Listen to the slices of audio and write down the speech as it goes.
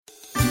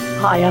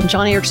Hi, I'm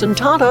Joni Eareckson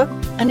Tada,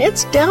 and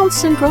it's Down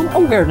Syndrome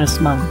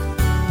Awareness Month.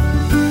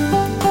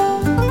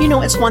 You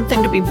know, it's one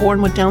thing to be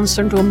born with Down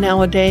syndrome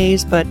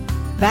nowadays, but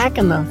back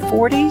in the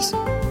 40s,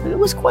 it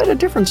was quite a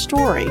different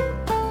story.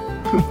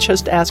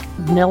 Just ask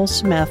Nell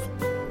Smith.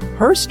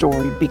 Her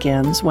story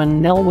begins when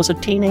Nell was a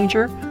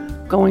teenager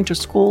going to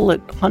school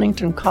at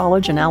Huntington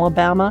College in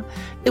Alabama.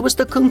 It was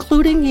the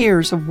concluding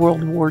years of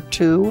World War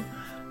II,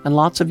 and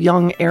lots of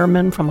young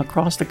airmen from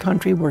across the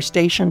country were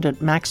stationed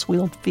at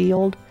Maxfield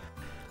Field.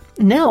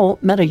 Nell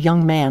met a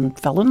young man,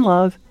 fell in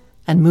love,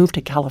 and moved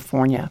to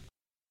California.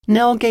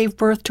 Nell gave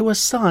birth to a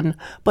son,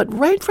 but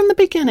right from the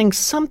beginning,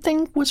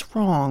 something was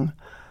wrong.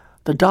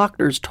 The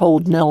doctors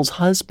told Nell's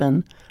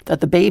husband that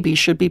the baby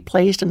should be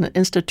placed in an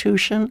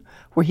institution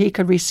where he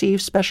could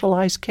receive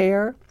specialized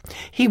care.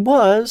 He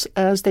was,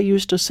 as they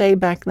used to say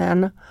back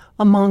then,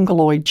 a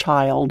mongoloid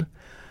child.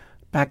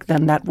 Back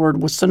then, that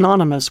word was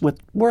synonymous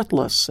with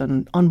worthless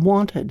and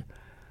unwanted.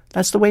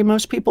 That's the way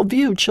most people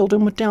viewed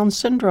children with Down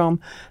syndrome,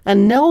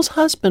 and Nell's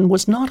husband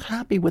was not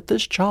happy with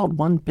this child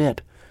one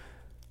bit.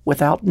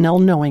 Without Nell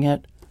knowing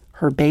it,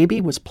 her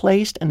baby was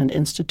placed in an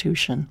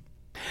institution.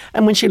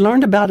 And when she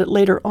learned about it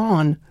later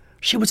on,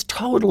 she was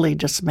totally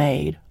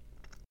dismayed.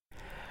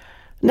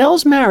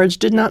 Nell's marriage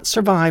did not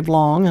survive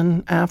long,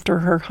 and after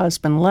her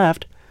husband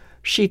left,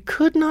 she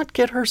could not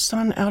get her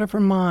son out of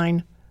her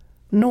mind,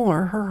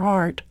 nor her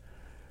heart.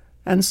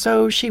 And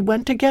so she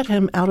went to get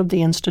him out of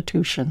the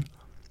institution.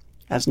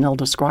 As Nell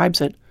describes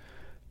it,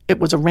 it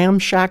was a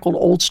ramshackle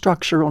old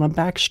structure on a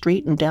back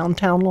street in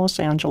downtown Los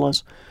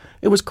Angeles.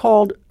 It was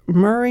called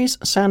Murray's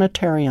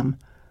Sanitarium,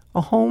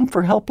 a home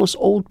for helpless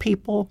old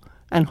people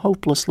and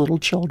hopeless little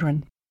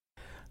children.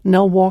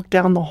 Nell walked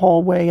down the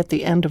hallway, at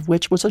the end of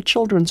which was a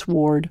children's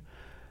ward.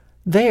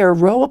 There,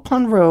 row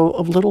upon row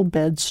of little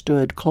beds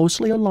stood,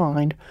 closely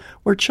aligned,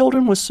 where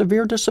children with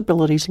severe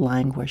disabilities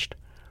languished.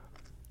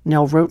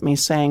 Nell wrote me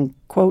saying,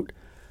 quote,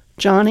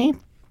 "Joni,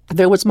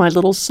 there was my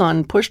little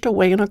son pushed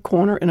away in a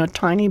corner in a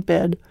tiny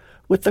bed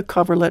with the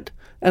coverlet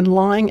and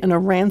lying in a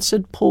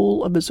rancid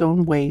pool of his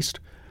own waste.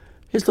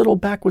 His little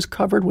back was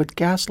covered with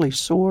ghastly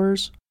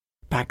sores."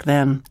 Back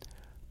then,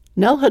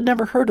 Nell had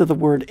never heard of the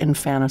word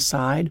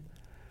infanticide.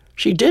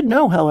 She did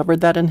know, however,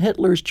 that in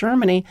Hitler's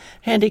Germany,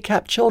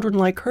 handicapped children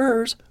like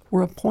hers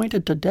were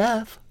appointed to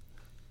death.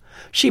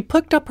 She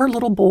picked up her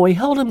little boy,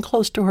 held him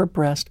close to her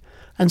breast,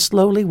 and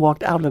slowly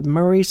walked out of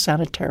Murray's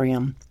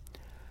Sanitarium.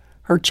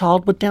 Her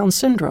child with Down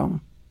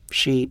syndrome,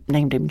 she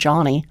named him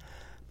Johnny,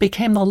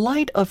 became the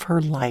light of her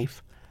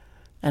life.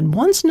 And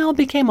once Nell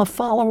became a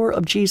follower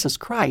of Jesus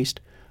Christ,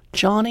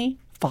 Johnny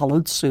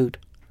followed suit.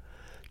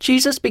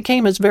 Jesus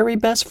became his very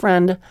best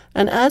friend,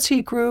 and as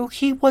he grew,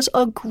 he was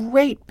a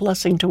great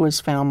blessing to his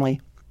family.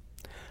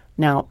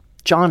 Now,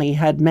 Johnny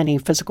had many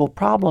physical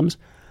problems.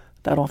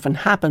 That often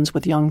happens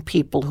with young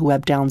people who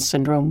have Down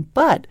syndrome,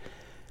 but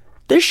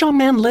this young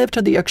man lived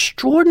to the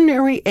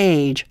extraordinary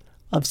age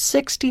of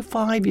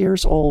 65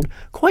 years old,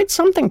 quite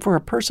something for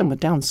a person with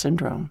Down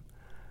syndrome.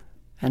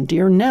 And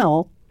dear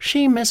Nell,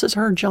 she misses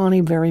her Johnny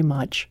very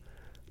much,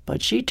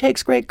 but she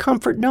takes great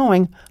comfort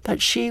knowing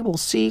that she will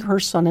see her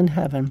son in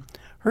heaven,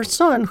 her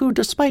son who,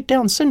 despite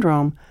Down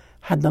syndrome,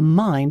 had the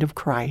mind of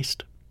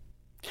Christ.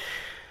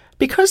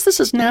 Because this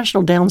is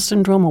National Down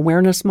Syndrome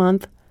Awareness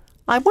Month,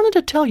 I wanted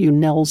to tell you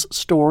Nell's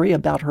story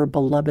about her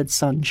beloved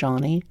son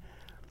Johnny.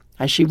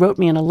 As she wrote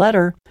me in a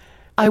letter,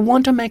 "I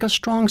want to make a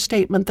strong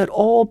statement that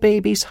all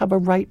babies have a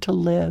right to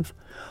live.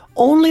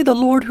 Only the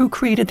Lord who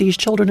created these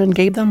children and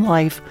gave them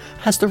life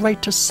has the right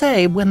to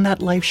say when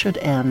that life should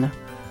end."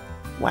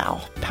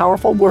 Wow,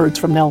 powerful words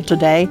from Nell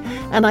today,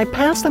 and I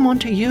pass them on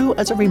to you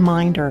as a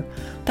reminder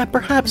that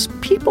perhaps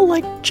people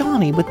like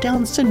Johnny with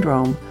Down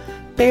syndrome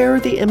bear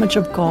the image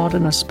of God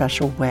in a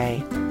special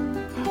way.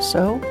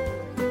 So,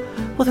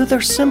 through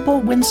their simple,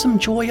 winsome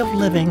joy of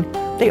living,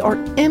 they are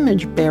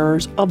image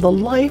bearers of the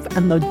life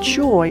and the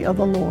joy of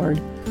the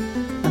Lord.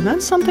 And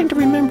that's something to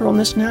remember on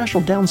this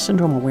National Down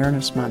Syndrome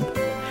Awareness Month.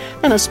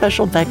 And a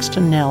special thanks to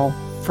Nell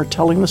for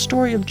telling the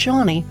story of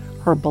Johnny,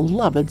 her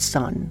beloved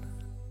son.